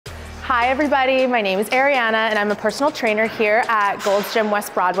Hi everybody, my name is Ariana and I'm a personal trainer here at Gold's Gym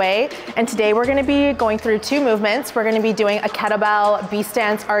West Broadway. And today we're gonna be going through two movements. We're gonna be doing a kettlebell B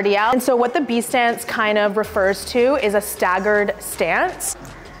stance RDL. And so what the B stance kind of refers to is a staggered stance.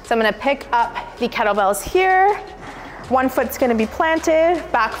 So I'm gonna pick up the kettlebells here. One foot's gonna be planted,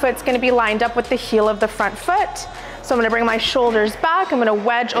 back foot's gonna be lined up with the heel of the front foot. So I'm gonna bring my shoulders back. I'm gonna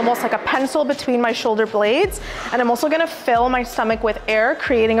wedge almost like a pencil between my shoulder blades. And I'm also gonna fill my stomach with air,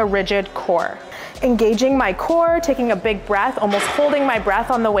 creating a rigid core. Engaging my core, taking a big breath, almost holding my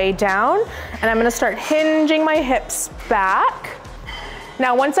breath on the way down. And I'm gonna start hinging my hips back.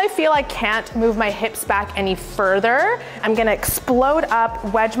 Now, once I feel I can't move my hips back any further, I'm gonna explode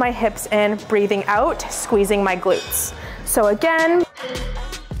up, wedge my hips in, breathing out, squeezing my glutes. So again,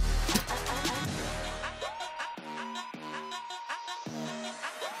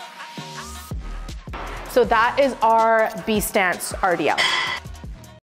 so that is our B stance RDL.